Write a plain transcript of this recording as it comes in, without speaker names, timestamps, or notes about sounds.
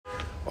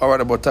All right,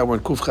 about time we're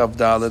in Kuf Chav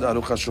Daled,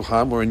 Aruch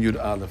HaShulchan, we're in Yud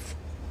Aleph.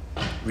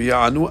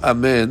 V'ya'anu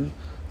amen,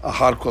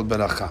 ahar kol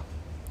beracha.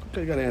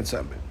 Okay, you got to answer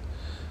amen.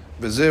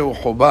 וזהו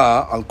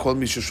חובה על כל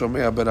מי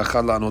ששומע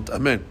ברכה לענות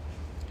אמן.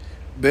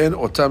 בין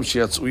אותם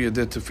שיצאו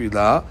ידי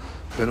תפילה,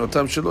 בין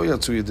אותם שלא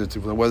יצאו ידי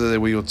תפילה, whether they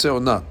were יוצא או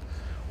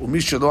not.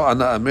 ומי שלא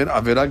ענה אמן,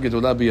 עבירה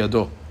גדולה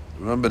בידו.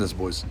 Remember this,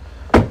 boys.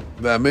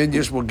 ואמן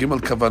יש בו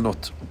ג'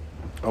 כוונות.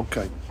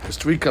 Okay. There's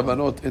 3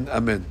 כוונות in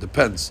אמן.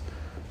 Depends.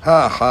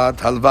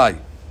 האחת, הלוואי.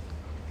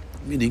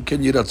 meaning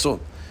כן יהי רצון.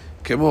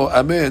 כמו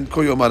אמן,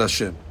 כה יאמר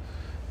השם.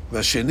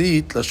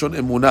 והשנית, לשון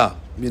אמונה,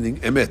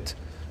 meaning אמת.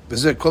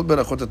 וזה כל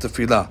ברכות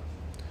התפילה.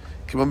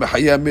 כמו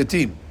מחיי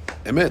המתים,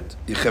 אמת.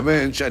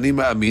 יכוון שאני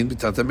מאמין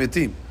בתת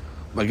המתים.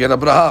 מגן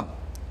אברהם,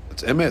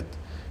 זה אמת.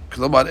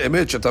 כלומר,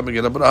 אמת שאתה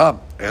מגן אברהם.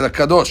 אל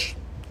הקדוש,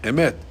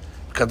 אמת.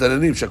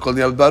 קטננים שהכל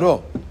נהיה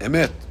בדברו,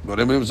 אמת.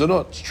 גורם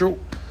למזונות, it's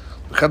true.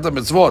 ברכת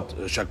המצוות,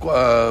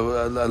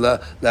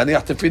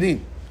 להניח תפילין,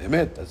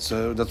 אמת.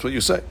 That's what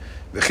you say.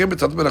 וכן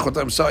בתת ברכות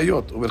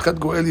האמצעיות. וברכת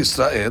גואל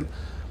ישראל,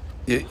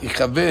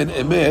 יכוון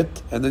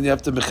אמת, and then you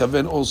have to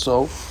מכוון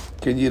also,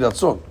 כן יהי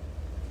רצון.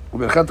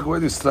 וברכת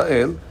גואל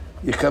ישראל,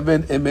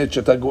 יכוון אמת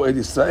שאתה גואל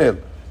ישראל,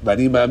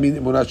 ואני מאמין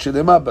אמונה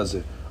שלמה בזה.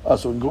 So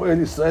in גואל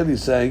ישראל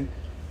he's saying,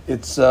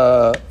 it's,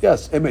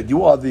 yes, אמת, you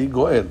are the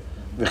גואל.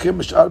 וכן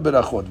בשאר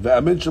ברכות,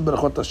 ואמן של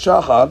ברכות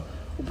השחר,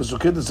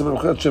 ופסוקי דצה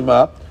ברכות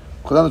שמה,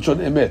 כולן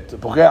לשון אמת,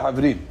 פוקח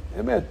עברים,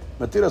 אמת,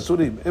 מתיר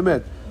אסורים,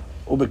 אמת.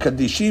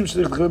 ובקדישים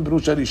שצריך לכוון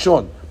פירוש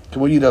הראשון,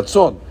 כמו יהי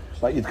רצון,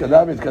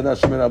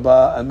 יתקדש שמר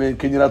הבא, אמן,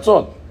 כן יהי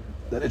רצון.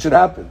 That it should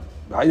happen.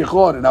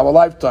 והיכון, in our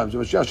lifetimes,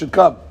 ומשיח should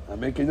come.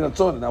 אמן, כן יהי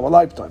רצון, in our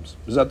lifetimes.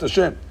 בעזרת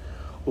השם.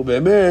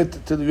 ובאמת,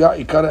 תלויה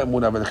עיקר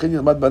האמונה, ולכן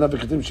ילמד בניו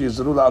וכתבים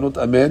שיעזרו לענות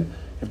אמן,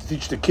 you have to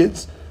teach the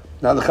kids.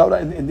 Now,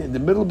 in the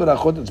middle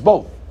ברכות, it's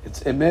both.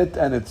 It's אמת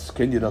and it's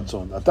כן יהי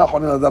רצון. אתה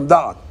חונן אדם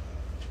דעת.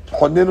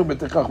 חוננו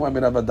בתכך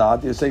מאמינה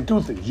בדעת. You're saying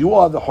 2 things. You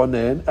are the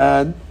חונן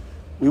and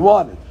we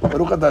want it.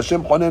 ברוך אתה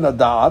השם חונן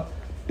הדעת.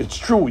 It's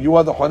true. You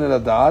are the חונן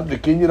הדעת.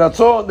 וכן יהי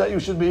רצון that you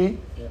should be.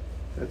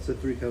 That's the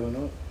 3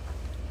 kavanot.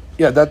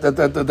 Yeah,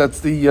 that's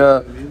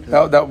the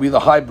that would be the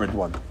hybrid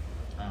one.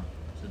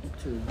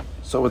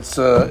 So it's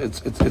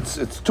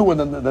 2 and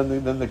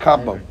then the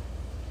combo.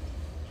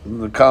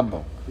 And the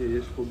combo.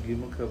 Yes, for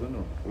gimel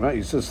kavanot. Right,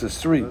 he says there's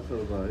 3.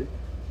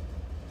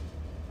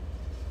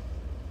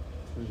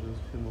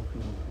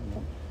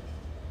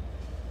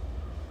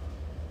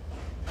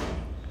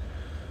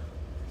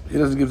 He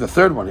doesn't give the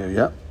 3rd one here,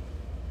 yeah?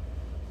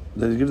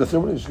 Does he give the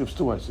 3rd one? He just gives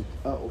 2, I see.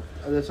 Oh,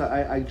 that's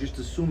I just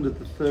assumed that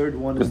the 3rd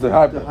one is is the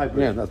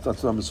hybrid. Yeah, that's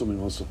what I'm assuming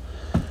also.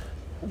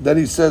 Then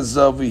he says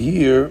over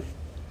here,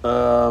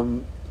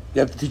 you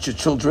have to teach your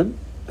children.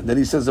 And then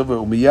he says over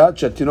umiyad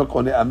shetinok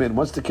one amen.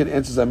 Once the kid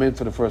answers amen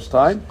for the first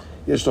time,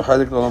 yesh lo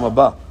chalek לעולם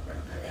הבא.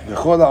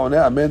 וכל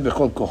העונה אמן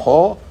בכל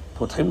כוחו,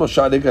 פותחים לו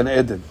שערי גן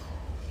עדן.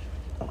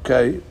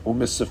 Okay?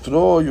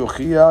 ומספרו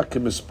יוכיח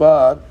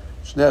כמספר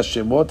שני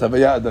השמות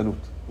הוויה עדנות.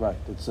 Right,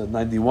 it's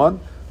 91,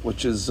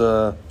 which is,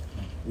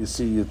 you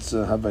see, it's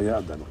הוויה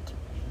עדנות.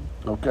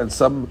 Okay, and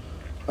some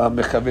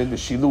מכוון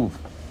לשילוב,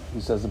 he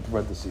says in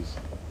parentheses.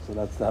 So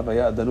that's the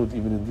הוויה עדנות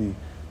even in the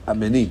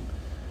amenim.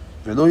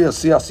 ולא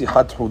יסיע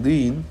שיחת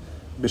חולין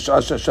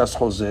בשעה שהש"ס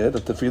חוזר,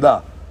 התפילה.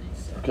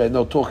 Okay,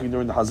 no talking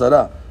during the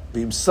חזרה.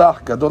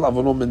 וימסח גדול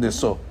עוונו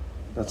מנשוא.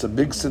 That's a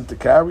big sin to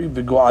carry,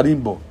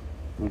 וגוערים בו.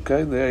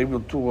 Okay, they're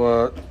able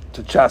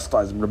to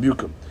chastise him,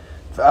 rebuke him.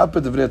 ואף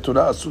בדברי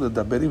התורה אסור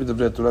לדבר, אם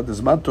בדברי התורה, זה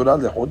זמן תורה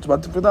לחוד,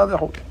 זמן תפילה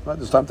לחוד.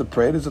 There's time to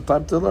pray, there's a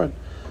time to learn.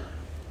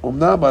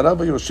 אמנם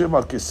הרב היושב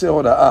על כיסא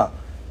הוראה,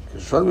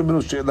 כששואל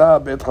ממנו שאלה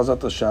בעת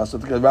חזרת הש"ס, the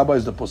rabbi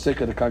is the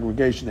posek of the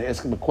congregation, they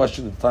ask him a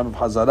question at the time of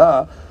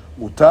חזרה,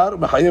 מותר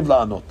ומחייב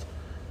לענות.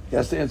 He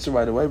has to answer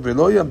right away,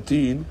 ולא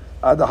ימתין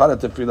עד אחר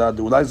התפילה,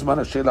 אולי זמן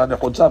השאלה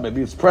נחוצה, maybe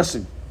it's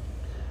pressing.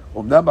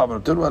 אמנם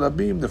בעוונותינו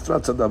הרבים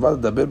נפרץ הדבר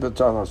לדבר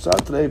בתורה הש"ס,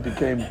 today it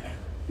became,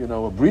 you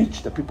know, a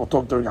breach that people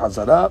talk during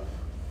חזרה,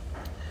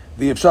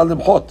 ואי אפשר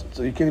למחות, so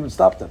you can't even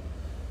stop them.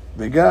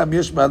 וגם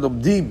יש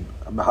מהלומדים,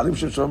 המחלים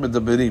שלא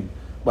מדברים,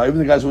 but even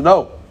the guys who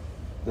know,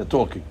 they're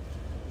talking.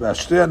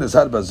 והשתי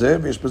הנזהר בזה,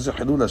 ויש בזה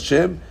חילול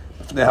השם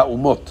בפני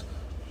האומות.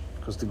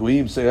 Because the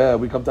goyim say, yeah,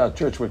 we come to our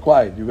church, we're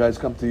quiet. You guys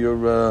come to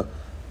your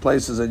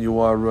places and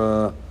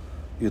you're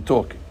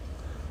talking.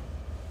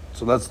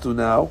 So let's do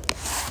now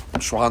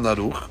Shulchan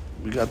Aruch.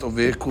 We got over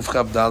here Kuf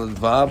Chav Dalet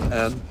Vav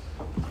and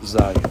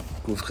Zayin.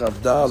 Kuf Chav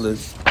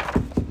Dalet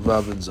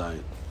Vav and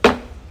Zayin.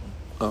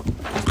 Oh,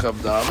 Kuf Chav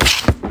Dalet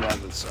Vav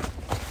and Zayin.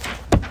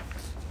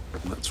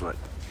 That's right.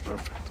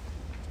 Perfect.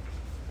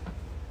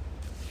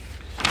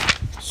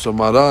 So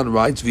Maran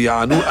writes,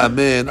 V'ya'anu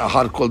amen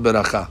ahar kol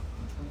beracha.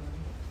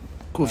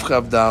 Kuf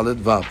Chav Dalet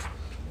Vav.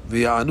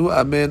 V'ya'anu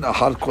amen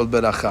ahar kol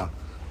beracha.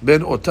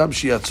 בין אותם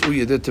שיצאו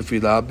ידי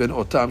תפילה, בין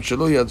אותם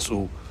שלא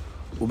יצאו,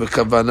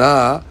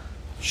 ובכוונה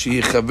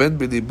שיכוון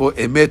בליבו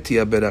אמת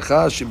היא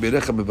הברכה,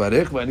 שבירך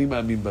המברך, ואני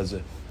מאמין בזה.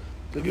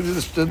 They give you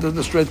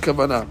the straight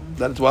כוונה.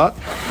 That's what?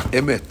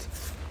 אמת.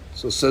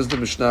 So says the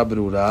Mishnah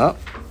ברורה,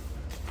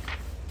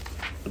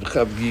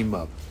 רחב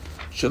גימל.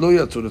 שלא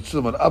יצאו, רצו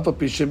לומר, אף על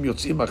פי שהם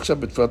יוצאים עכשיו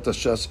בתפילת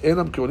הש"ס,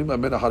 אינם קוראים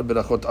אמן אחר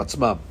ברכות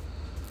עצמם.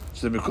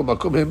 שזה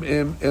מקום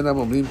הם אינם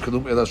אומרים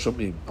כלום אלא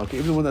שומעים. Okay,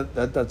 even when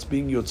that's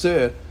being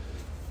יוצא,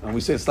 and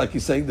we say it's like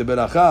he's saying the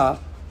beracha,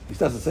 he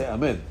starts to say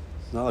amen.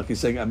 It's not like he's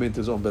saying amen to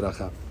his own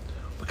beracha.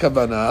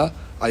 בכוונה,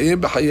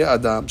 עיין בחיי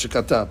אדם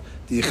שכתב,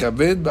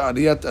 תכוון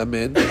בעניית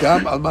אמן,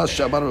 גם על מה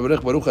שאמר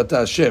מברך ברוך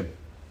אתה השם.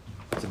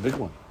 It's a big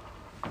one.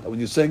 When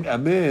you're saying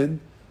amen,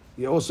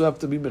 you also have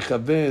to be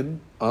מכוון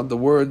on the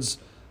words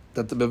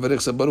that the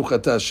מברך זה ברוך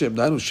אתה השם.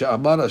 דהיינו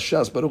שאמר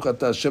הש"ס ברוך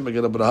אתה השם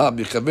מגן אברהם,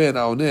 מכוון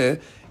העונה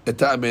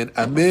את האמן.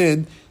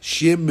 אמן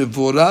שיהיה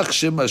מבורך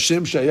שם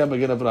השם שהיה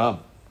מגן אברהם.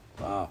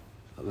 Wow.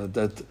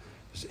 That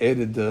just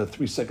added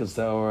 3 seconds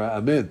to our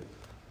amen.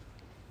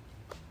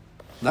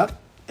 Not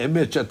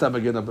אמת שאתה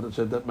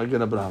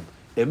מגן אברהם.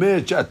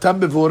 אמת שאתה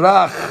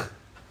מבורך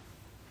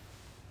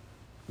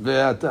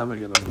ואתה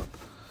מגן אברהם.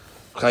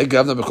 חי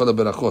גבנה בכל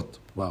הברכות.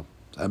 וואו.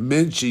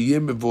 אמן שיהיה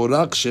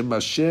מבורך שם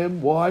השם,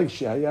 וואי,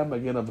 שהיה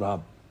מגן אברהם.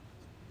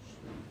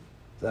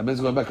 זה אמן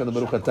זה going back on the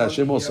ברוך אתה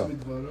השם also.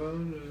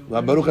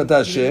 ברוך אתה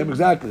השם,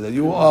 exactly.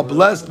 You are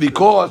blessed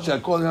because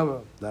שהכל...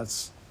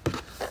 That's...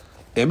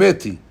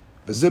 אמת היא.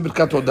 וזה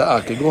ברכת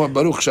הודעה, כגון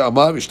ברוך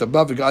שאמר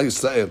והשתבח וגאל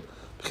ישראל.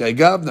 חי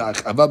גבנה,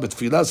 אבל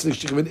בתפילה צריך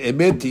שתכוון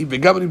אמת היא,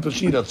 וגם אני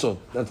פשוט רצון.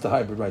 That's the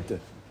hybrid right there.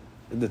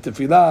 In the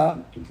תפילה,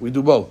 we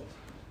do both.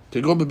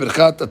 כגון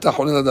בברכת אתה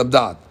חונן לאדם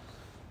דעת.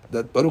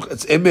 ברוך,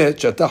 it's אמת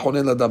שאתה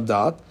חונן לאדם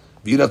דעת,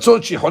 ויהי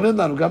רצון שיחונן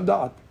לנו גם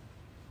דעת.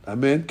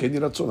 אמן, כן יהי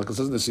רצון,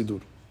 הכסף זה סידור.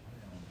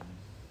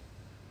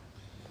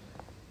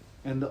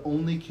 And the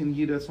only kin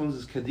yid ratzon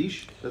is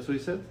kaddish. That's what he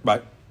said.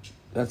 Right.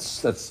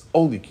 That's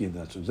only key in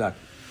that.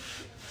 Exactly.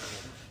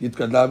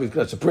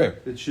 It's a prayer.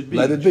 It should be.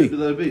 Let it be.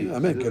 Let it be.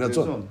 Amen. כן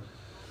רצון.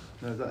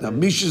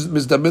 מי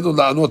שמזדמן לו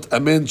לענות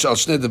אמן שעל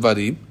שני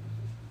דברים,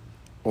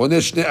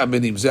 עונה שני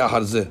אמנים, זה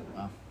אחר זה.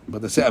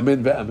 But they say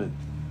אמן ואמן.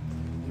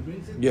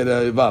 Get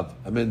a vav.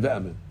 אמן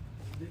ואמן.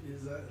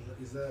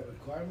 Is that a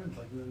requirement?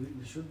 Like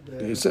we should...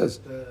 He says,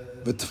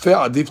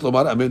 ותפה עדיף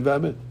לומר אמן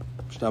ואמן.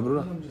 משנה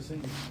ברורה. I'm just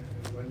saying,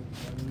 when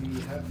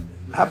we have...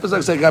 Happens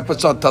like saying, I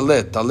puts on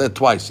talet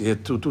twice. You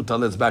hit two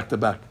talets back to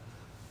back.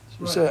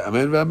 You say,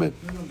 amen ואמן.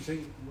 No, I'm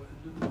saying,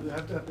 we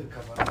have to have the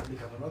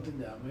kavanot in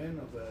the amen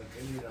of the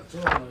Keni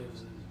Ratzon, or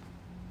is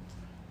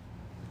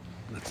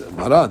it...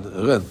 מרן,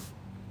 רן.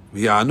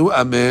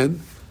 ויענו אמן,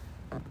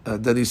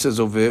 then he says,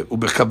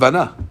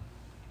 ובכוונה.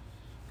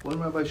 One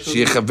rabbi showed me,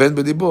 שיכוון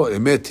בליבו,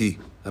 אמת היא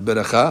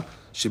הברכה,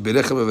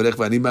 שברך וברך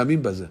ואני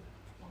מאמין בזה.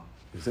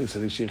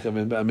 צריך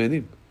שיכוון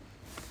באמנים.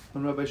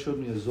 one rabbi showed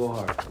me a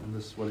Zohar, and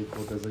this is what he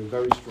called as like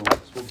very strong.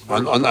 Spoke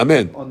very On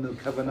amen. On the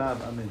kavanah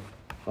of amen.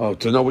 Oh,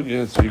 to know what you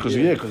answer. Because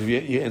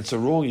if you answer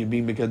wrong, you're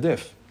being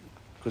megadef.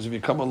 Because if you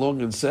come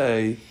along and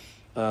say,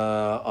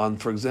 on,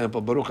 for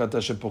example, Baruch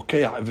Atah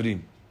Shepokei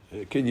Avrim,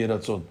 Ken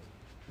Yeratzon.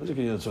 What is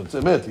Ken Yeratzon? It's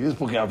emet. He is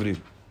Pokei Avrim.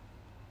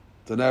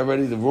 So now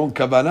already the wrong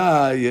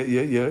kavanah,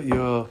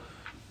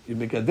 you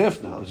make a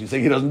def now. You say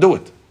he doesn't do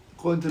it.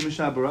 According to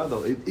Mishnah Berurah,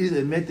 though, it is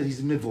admit that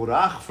he's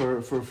mevorach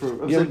for.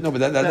 Yeah, no, but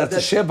that's a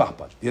shevach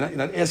part. You're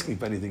not asking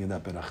for anything in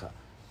that beracha.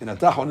 In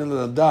atah onen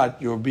l'dat,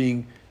 you're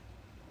being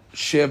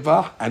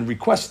shevach and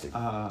requesting.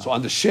 So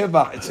on the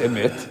shevach it's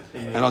emet,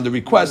 and on the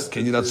request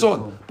ken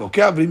yiratzon.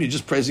 Pokei avrim, you're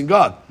just praising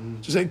God.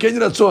 Just saying ken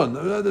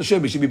yiratzon. The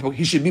Shem, he should be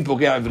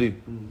pokei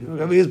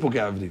avrim. He is pokei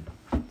avrim.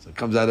 So it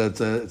comes out it's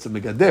a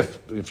megadef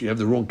if you have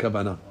the wrong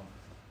kavanah.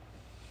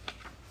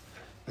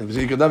 And we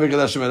say Yikadav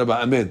Yikadav Shem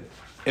Rabba Amen.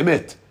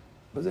 Emet.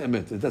 But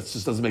emet. That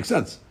just doesn't make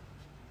sense.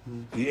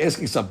 You're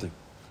asking something.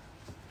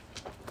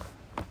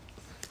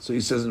 So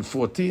he says in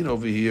 14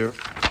 over here.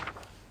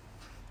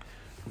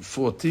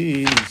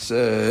 14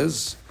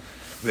 says,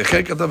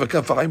 וכן כתב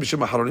בכף החיים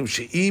בשם האחרונים,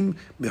 שאם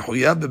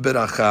מחויב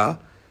בברכה,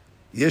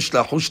 יש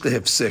לחוש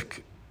להפסק.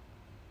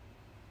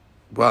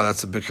 Wow,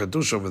 that's a big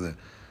hadush over there.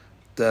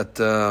 That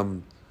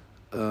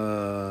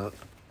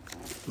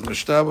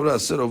Mishnah Berurah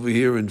said over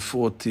here in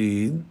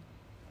 14.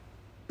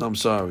 No, I'm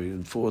sorry,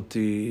 in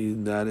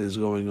 14, that is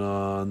going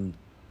on.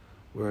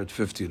 We're at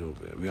 15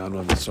 over here. We are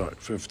not sorry,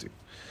 15.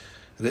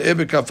 ראה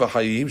בכף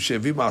החיים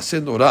שהביא מעשה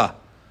נורא.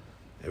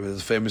 It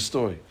was a famous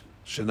story.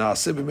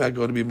 שנעשה בימי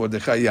הגאון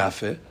במרדכי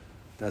יפה,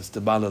 that's the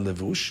בעל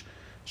הלבוש,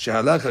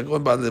 שהלך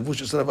הגאון בעל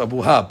הלבוש אצל רב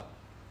אבו האב.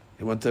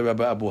 He went to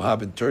Rabbi Abu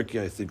Hab in Turkey,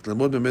 I think,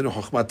 ללמוד ממנו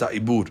חוכמת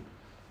העיבור.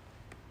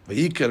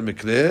 ויקר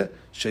מקרה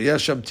שהיה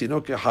שם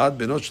תינוק אחד,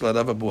 בנו של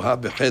הרב אבו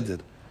האב בחדר.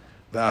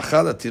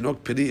 ואכל התינוק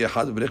פרי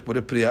אחד וברך בורא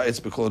פרי העץ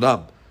בכל רם.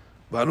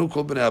 וענו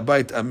כל בני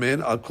הבית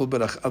אמן על כל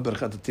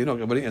ברכת התינוק.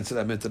 אמרי אנסל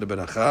אמן את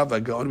הברכה,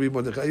 והגאון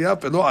במרדכי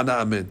יפה לא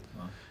ענה אמן.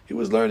 He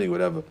was learning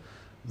whatever.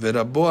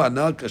 ורבו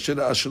ענה כאשר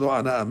ראה שלא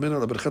ענה אמן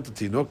על ברכת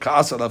התינוק,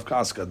 כעס עליו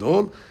כעס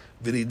גדול,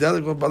 ונידע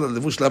לגאון בעל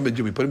הלבוש למד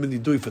יום. He put him in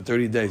נידוי for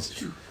 30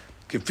 days.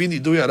 כפי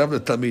נידוי הרב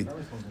לתלמיד.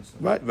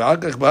 ואחר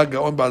כך בא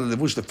הגאון בעל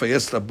הלבוש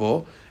לפייס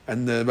רבו,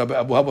 and Rabbi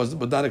Abu Hab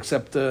would not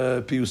accept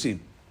פיוסין.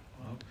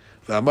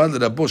 ואמר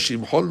לרבו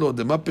שימחול לו,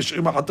 דמה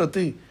פשעים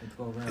החטאתי.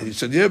 And he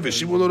said, yeah,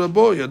 v'shimu lo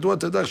rabo, yadua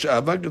teda,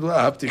 she'ahava gedula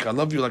ahavtich, I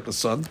love you like a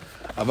son,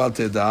 אבל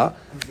תדע,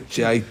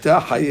 שהייתה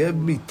חייב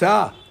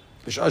מיתה,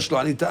 בשעה שלא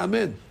ענית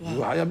אמן.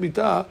 הוא חייב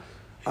מיתה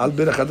על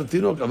ברכת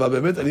התינוק, אבל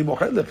באמת אני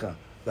מוחל לך.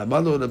 ואמר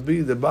לו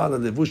רבי, זה בעל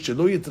הלבוש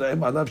שלא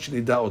יתרעם עליו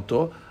שנדע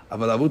אותו,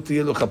 אבל אבות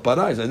תהיה לו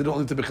כפרה, אז אני לא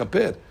ענית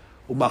בכפר.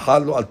 הוא מחל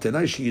לו על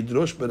תנאי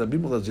שידרוש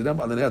ברבים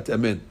ולזינם על עניית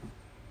אמן.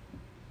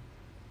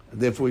 And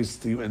therefore, he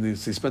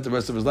spent the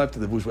rest of his life to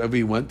the bush. Wherever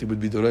he went, he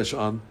would be דורש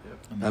on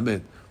אמן.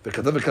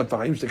 וכתב בכאן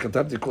פעמים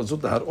שכתבתי כל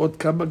זאת להראות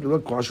כמה גדולה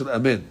כוחה של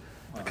אמן.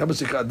 וכמה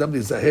צריך האדם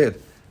להיזהר,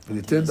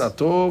 וליתן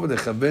דעתו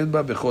ולכוון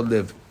בה בכל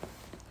לב.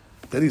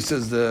 Then he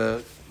says,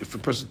 if a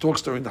person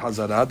talks during the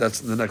Hazara, that's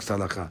the next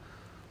halakha.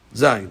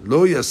 זין,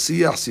 לא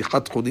ישיח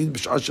שיחת חולין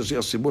בשעה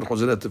ששיח ציבור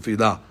חוזר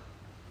לתפילה.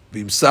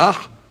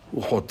 וימסח,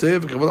 הוא חוטא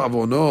וכבוד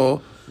עוונו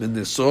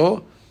מנשוא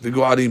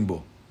וגוערים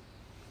בו.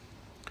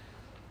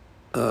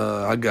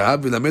 הגהה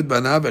ולמד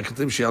בניו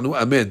והכתבים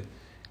שיענו אמן.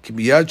 כי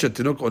מיד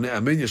שהתינוק עונה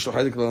אמן, יש לו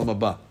חלק לעולם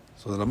הבא.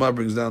 So the Rama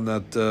brings down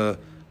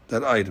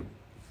that item.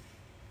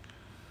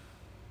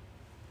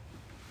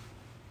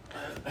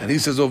 And he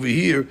says over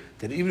here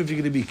that even if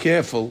you're going to be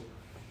careful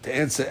to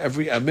answer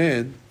every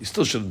amen, you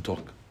still shouldn't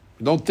talk.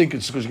 Don't think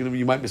it's because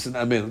you might miss an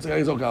amen. It's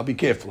okay, I'll be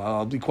careful.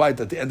 I'll be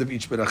quiet at the end of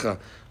each beracha.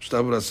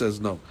 Shtabura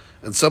says no.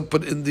 And some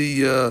put in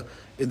the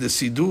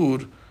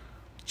sidur,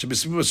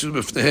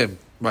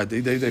 right?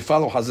 They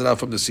follow Hazara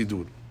from the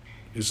sidur.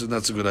 He says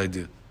that's a good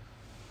idea.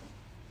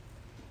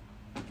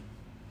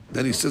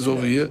 Then he says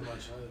over here,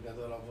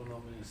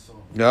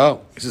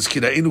 no, he says,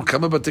 "Kirainu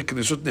kama bate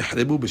knesot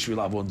nehrebu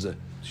b'shvil avon zeh."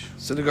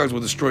 Synagogues were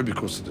destroyed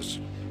because of this.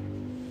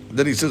 And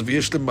then he says,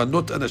 "V'yesh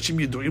lemanot anashim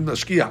yiduim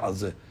lashkiach al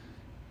zeh."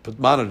 Put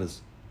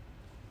monitors.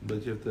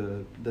 But you have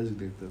to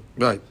designate them.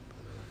 Right.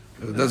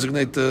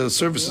 Designate the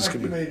services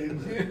committee.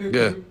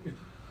 Yeah.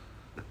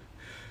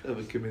 Have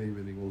a committee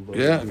meeting.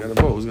 Yeah, I got to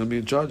vote. Who's going to be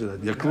in charge of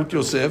that? Yaklut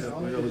Yosef.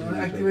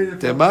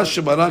 תמה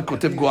שמרן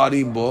כותב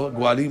גוערים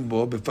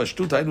בו,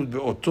 בפשטות היינו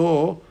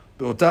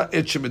באותה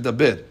עת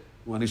שמדבר.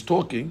 When he's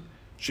talking,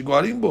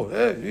 שגוערים בו,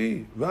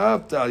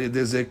 ואהבת על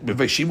ידי זה,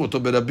 מביישים אותו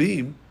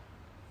ברבים,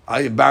 I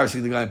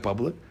embarrassing the guy in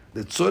public,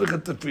 לצורך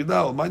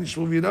התפילה, או מה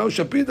נשמעו ויראו,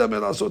 שפיד אמר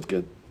לעשות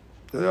כן.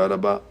 זה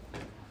הרבה.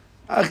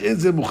 אך אין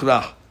זה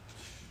מוכרח.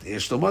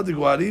 יש לומר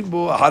דגוערים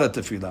בו אחר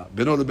התפילה,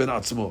 בינו לבין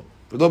עצמו,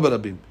 ולא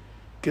ברבים.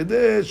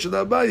 כדי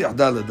שלבא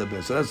יחדל לדבר.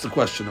 So that's the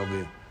question over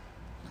here.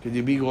 Can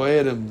you be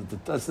גוערם?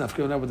 That's not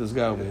going on with this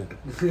guy over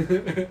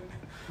here.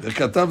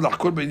 וכתב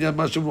לחקור בעניין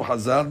מה שאומרו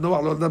חז"ל,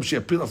 נוח לא אדם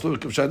שיפיל עצמו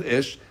בכבשן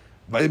אש,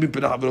 והיה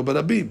מפני חברו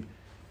ברבים.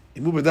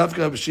 אם הוא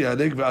בדווקא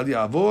שיהרג ואל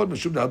יעבור,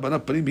 משום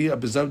להלבנת פנים היא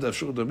הבזר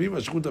ודאפשרות דמים,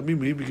 והשכות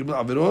דמים היא בגמל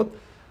עבירות,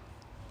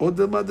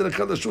 עוד דמה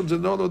דרכת לשון, זה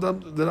נוח לא אדם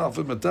דרך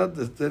אפל מתת,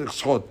 דרך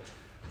שחות.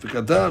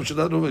 וכתב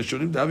שלנו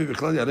ראשונים דאבי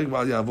בכלל יהרג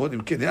ואל יעבור,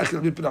 אם כן, היה כלל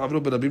מפני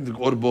חברו ברבים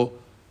לגעור בו.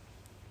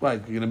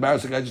 Right, you can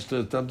embarrass a guy just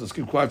to tell him to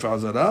keep quiet for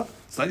Hazara.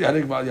 It's not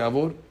יהרג ואל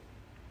יעבור.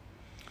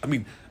 I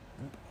mean,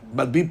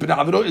 מלבין פני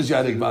חברו is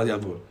יהרג ואל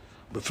יעבור.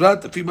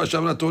 בפרט, לפי מה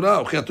שאמרה התורה,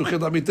 הוכיח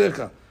תוכיח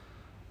עמיתך.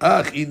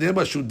 אך הנה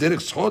משהו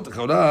דרך שחות,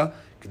 לכאורה,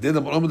 כדי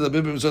למרום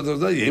לדבר במשרד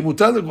העבודה, יהיה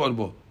מותר לגעור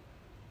בו.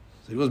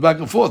 So he goes back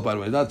and forth, by the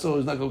way. That's all,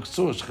 he's not going to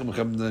קצור, שכם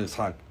לכם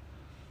לשחק.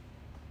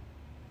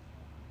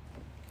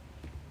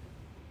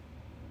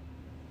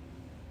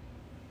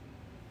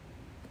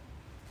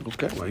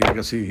 Okay, well, I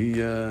guess he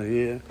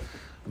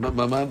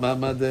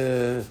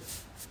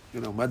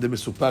מה דה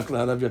מסופק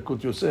להרב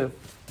יקות יוסף,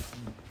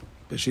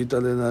 פשיטה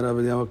להרב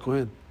אליהו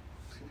הכהן.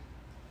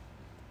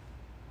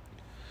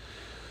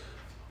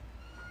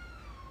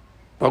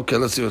 Okay,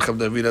 let's see what Chab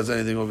David has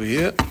anything over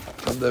here.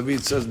 Chab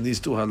David says in these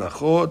two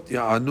halachot,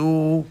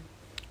 יענו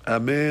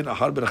אמן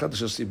אחר ברכת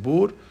אשר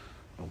ציבור,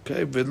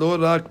 okay, ולא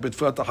רק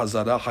בתפילת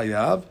החזרה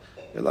חייב,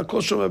 אלא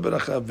כל שומע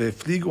ברכה,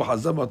 והפליגו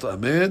חזר מאותו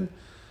אמן,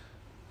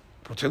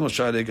 פותחנו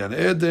שערי גן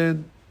עדן,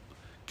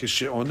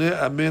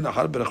 כשעונה אמן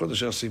אחר ברכות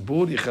אשר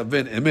ציבור,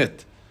 יכוון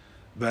אמת,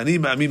 ואני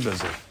מאמין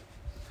בזה.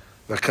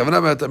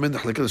 והכוונה באמת אמן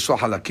נחלקת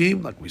לשלוח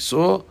חלקים, like we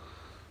saw,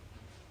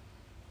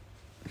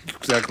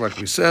 exactly like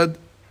we said,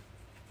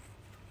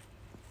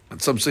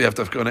 and some say you have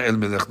to have El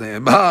Melech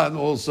Ne'eman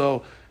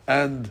also,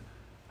 and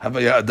have a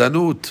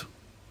ya'adanut.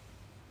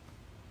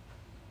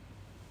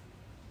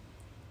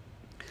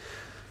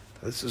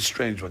 This is a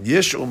strange one.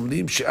 יש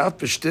אומרים שאף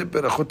בשתי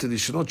ברכות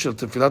הראשונות של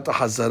תפילת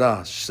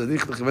החזרה,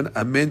 שצריך לכוון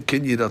אמן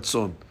כן יהי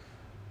רצון.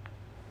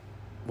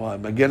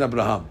 מגן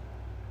אברהם.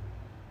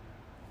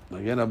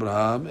 מגן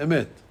אברהם,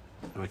 אמת.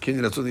 כן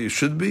יהי רצון, it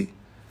should be.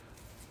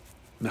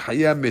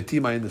 מחיי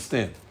המתים, I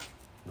understand.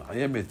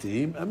 מחיי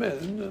המתים, אמת,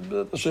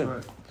 בעזרת השם.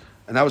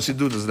 And how does he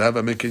do? Does it have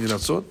אמן כן יהי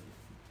רצון?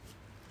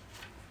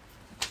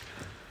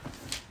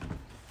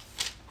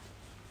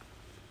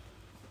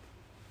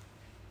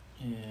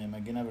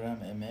 מגן אברהם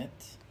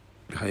אמת.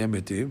 חיי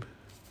מתים.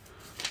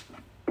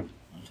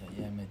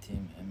 חיי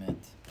מתים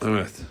אמת.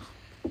 אמת.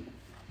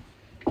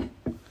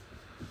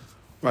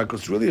 Right,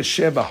 because it's really a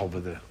shebach over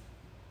there.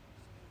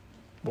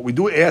 But we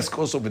do ask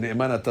also,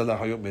 בנאמן אתה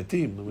לחיות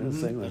מתים.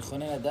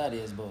 ברכוני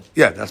הדרי is both.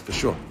 Yeah, that's for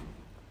sure.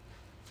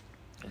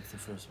 It's the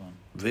first one.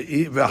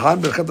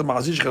 והן ברכת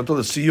המעשי שכנתו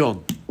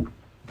לציון.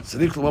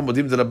 צריך לומר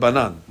מודים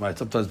דרבנן. Right,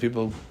 sometimes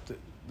people,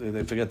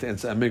 they forget to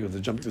answer amen, they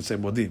jump to say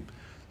מודים.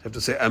 You have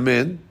to say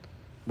amen,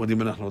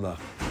 מודים אנחנו לך.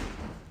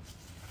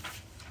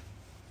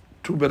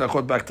 Two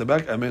ברכות back to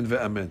back, amen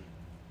ואמן.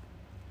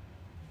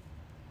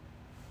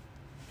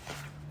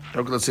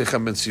 Okay, let's say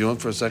Chaim Ben Sion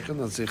for a second.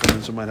 Let's say Chaim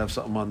Ben Sion might have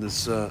something on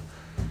this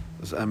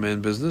amen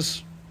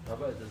business.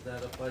 Rabbi, does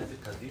that apply to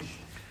Kaddish?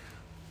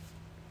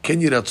 Ken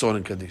Yiratzon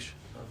in Kaddish.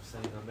 I'm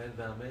saying Amen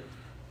ve'Amen.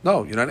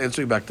 No, you're not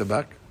answering back to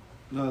back.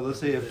 No, let's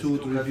say you have two,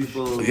 three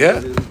people.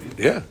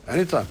 Yeah,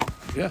 anytime.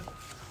 Yeah.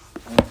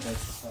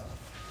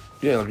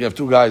 Yeah, like you have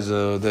two guys,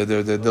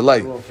 they're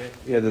delayed. Okay.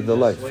 Yeah, they're You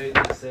delayed. just wait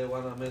and say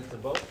one Amen to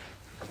both?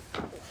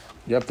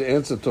 You have to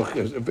answer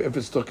if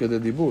it's Tokeh the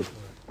Dibur.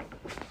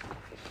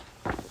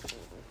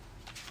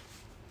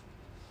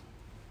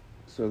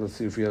 So let's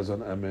see if he has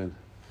an amen.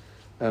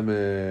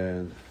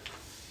 Amen.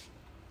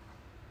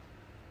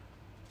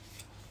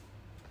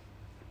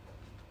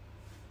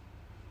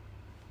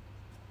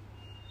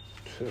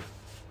 Sure.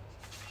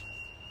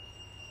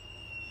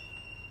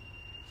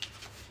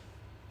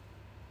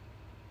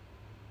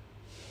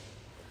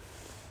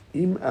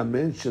 אם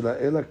אמן של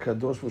האל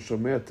הקדוש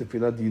ושומע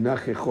תפילה דינה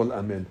ככל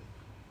אמן.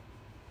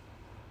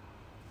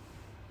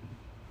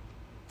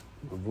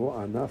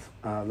 מבוא ענף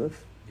א'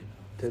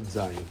 ט"ז.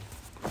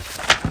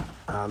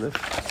 א'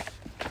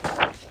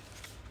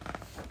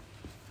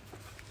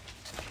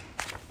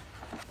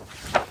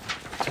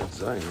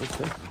 ט"ז,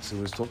 okay. Let's see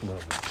what he's talking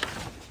about.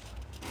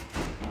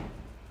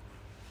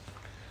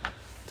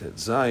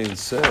 ט"ז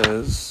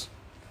says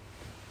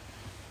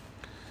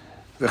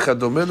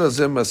וכדומה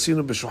לזה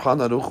מעשינו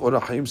בשולחן ערוך אור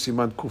החיים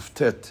סימן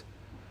קט.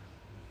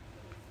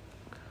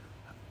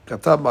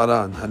 כתב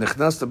מרן,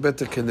 הנכנס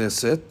לבית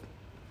הכנסת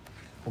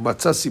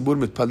ומצא ציבור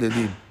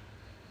מתפללים.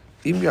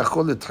 אם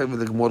יכול להתחיל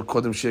ולגמור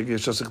קודם שיגיע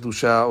ש"ס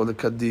קדושה או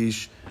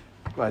לקדיש,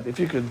 right, if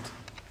you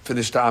could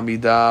finish the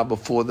עמידה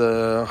before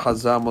the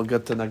חזם or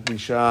get to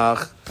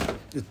נקדישך,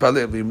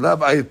 יתפלל, ואם לאו,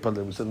 יתפלל.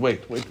 We said,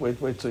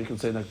 wait, so you can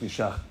say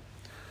נקדישך.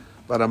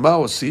 והרמה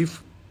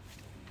הוסיף,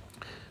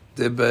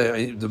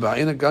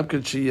 דבעינה גם כן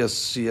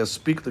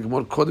שיספיק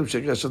לגמור קודם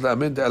שיגיע ש"ס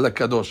לאמן דאל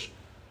הקדוש,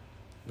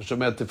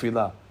 ושומע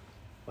תפילה.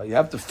 But you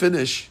have to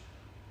finish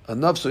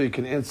enough so you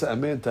can answer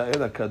amen to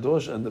El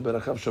HaKadosh and the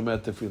Berachav Shomer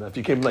Tefillah. If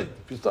you came late.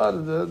 If you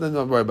started, then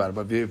don't worry about it.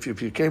 But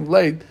if you came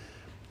late,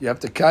 you have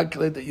to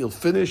calculate that you'll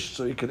finish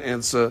so you can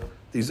answer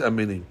these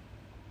amenim.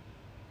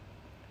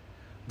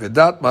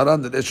 ודעת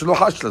מרן, שלא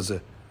חש לזה.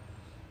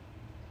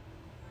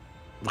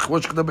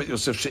 וכמו שכתב בית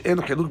יוסף,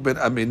 שאין חילוק בין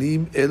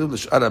אמנים אלו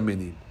לשאר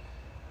אמנים.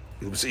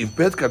 בסעיף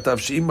ב' כתב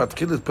שאם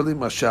מתחיל להתפלל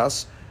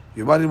מהש"ס,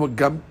 יאמר עמו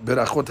גם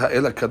ברכות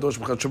האל הקדוש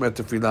בכלל שומע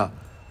תפילה.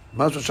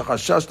 משהו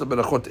שחשש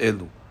לברכות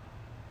אלו.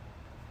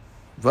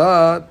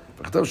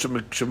 וכתב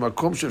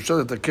שמקום שאפשר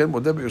לתקן,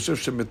 מודה ביוסף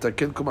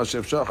שמתקן כל מה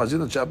שאפשר,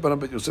 חזינן שאף בנם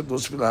בית יוסף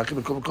דרוש תפילה להכין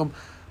לכל מקום,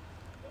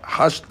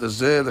 חש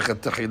לזה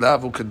לכתחילה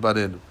והוא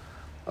כדברנו.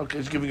 Okay,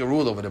 he's giving a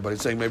rule over there, but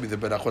he's saying maybe the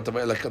ברכות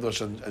האל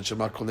הקדוש and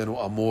שמה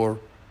קולנו are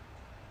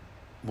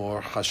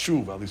more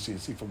חשוב, at least you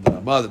see from the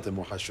Ramah that they're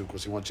more חשוב,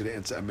 because he wants you to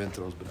answer amen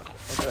to those ברכות.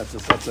 Okay,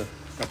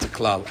 that's a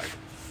klal.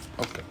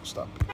 Okay, stop.